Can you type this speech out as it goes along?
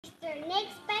The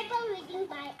next Bible reading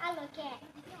by Aloke.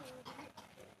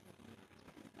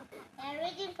 A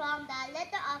reading from the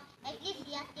letter of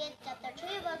Ecclesiastes, chapter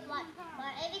 3, verse 1. For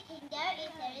everything there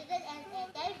is a reason and a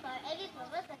time for every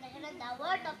purpose under heaven, the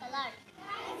word of the Lord.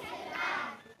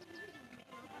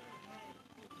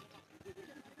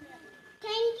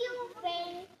 Thank you,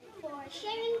 friend, for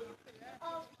sharing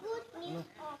of good news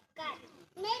of God.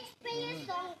 Next prayer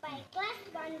song by Class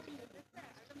 1B.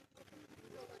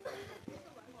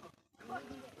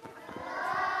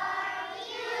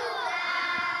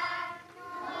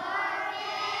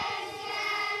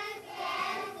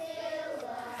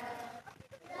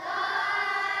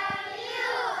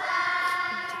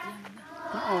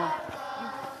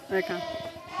 Mereka.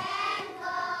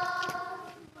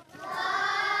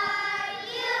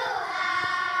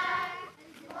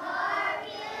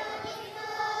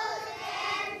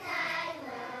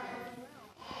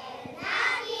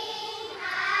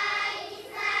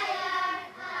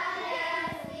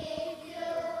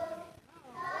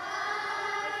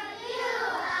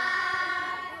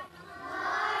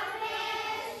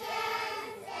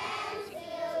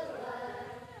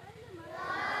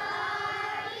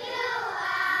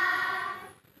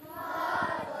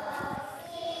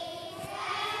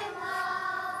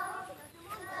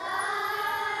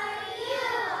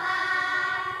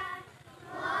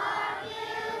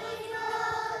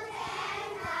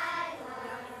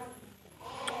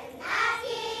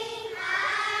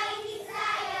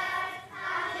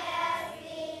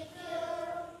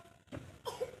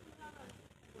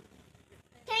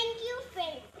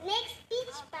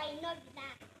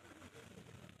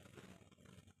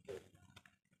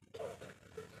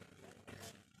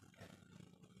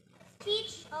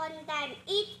 Speech on time.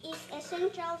 It is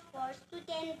essential for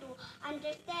students to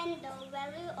understand the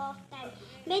value of time.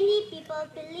 Many people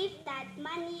believe that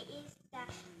money is the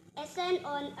essence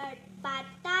on earth, but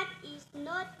that is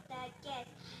not the case.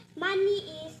 Money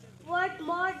is worth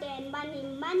more than money.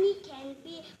 Money can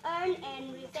be earned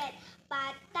and repaid,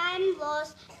 but time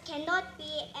lost cannot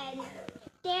be, and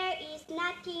there is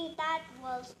nothing that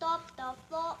will stop the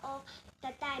flow of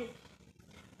the time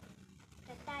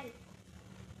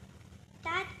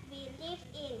that we live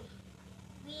in.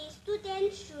 We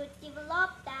students should develop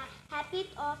the habit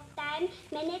of time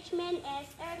management as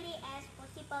early as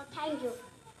possible. Thank you.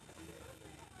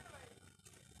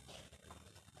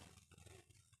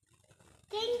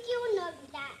 Thank you,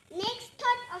 Nobila. Next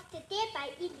thought of the day by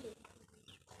Ili.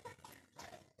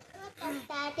 Thought of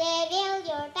the day, will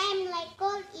your time like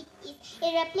gold, it is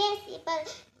irreplaceable.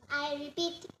 I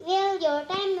repeat, will your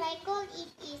time like gold,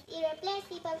 it is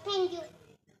irreplaceable. Thank you.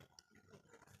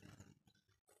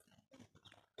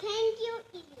 Thank you,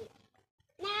 Ili.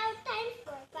 Now time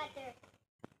for Father.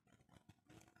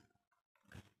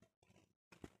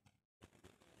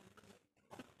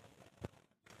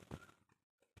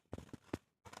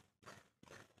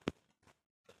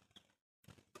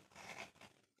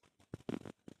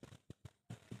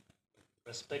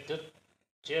 Respected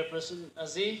Chairperson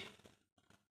Aziz,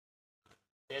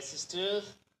 dear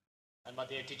sisters, and my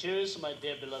dear teachers, my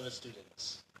dear beloved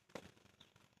students.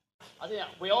 I think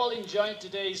we all enjoyed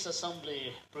today's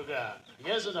assembly program.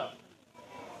 Yes or no?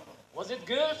 Was it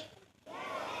good?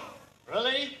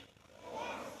 Really?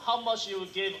 How much you will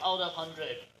give out of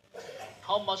 100?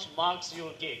 How much marks you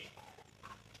will give?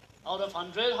 Out of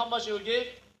 100, how much you will give?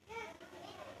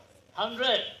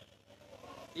 100.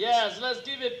 Yes, let's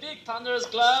give a big thunderous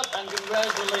clap and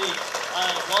congratulate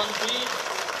 1B,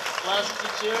 class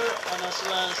teacher, and as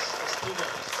well as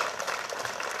students.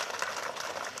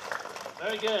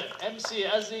 Very good. MC,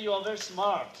 Azzy, you are very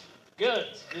smart. Good.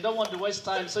 You don't want to waste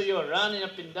time, so you are running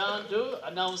up and down to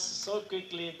announce so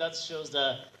quickly. That shows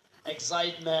the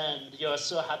excitement. You are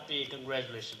so happy.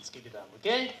 Congratulations. Keep it up,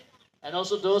 okay? And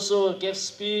also those who gave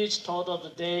speech, thought of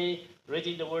the day,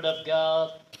 reading the Word of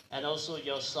God, and also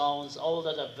your songs, all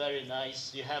that are very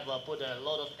nice. You have put a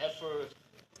lot of effort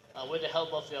with the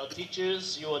help of your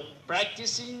teachers. You are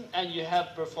practicing and you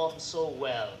have performed so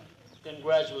well.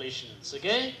 Congratulations,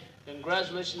 okay?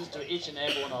 Congratulations to each and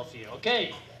every one of you,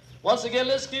 okay? Once again,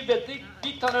 let's give a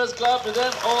big thunderous clap to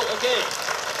them all, okay?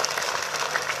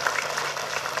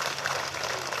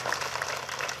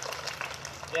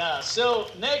 Yeah, so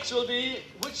next will be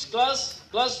which class?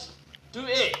 Class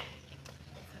 2A.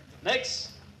 Next.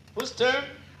 Whose turn?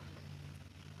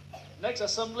 Next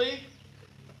assembly?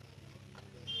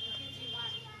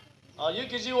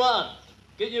 UKG1.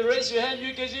 Can you raise your hand,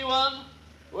 UKG1?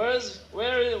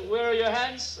 Where are your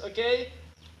hands? Okay.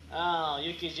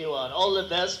 UKG1. All the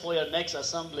best for your next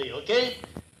assembly, okay?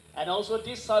 And also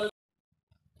this Saturday.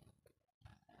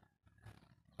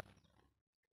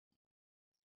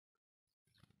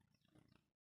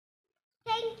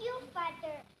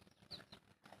 Father,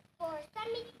 for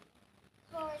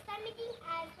submitting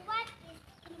us what is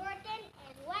important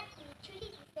and what we truly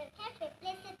deserve. Have a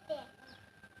blessed day.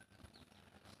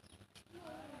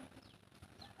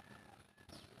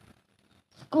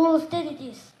 School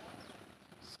studies.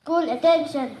 School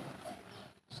attention.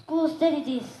 School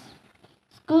studies.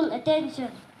 School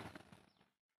attention.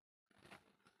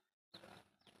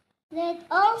 Let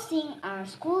all sing our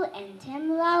school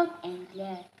anthem loud and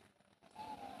clear.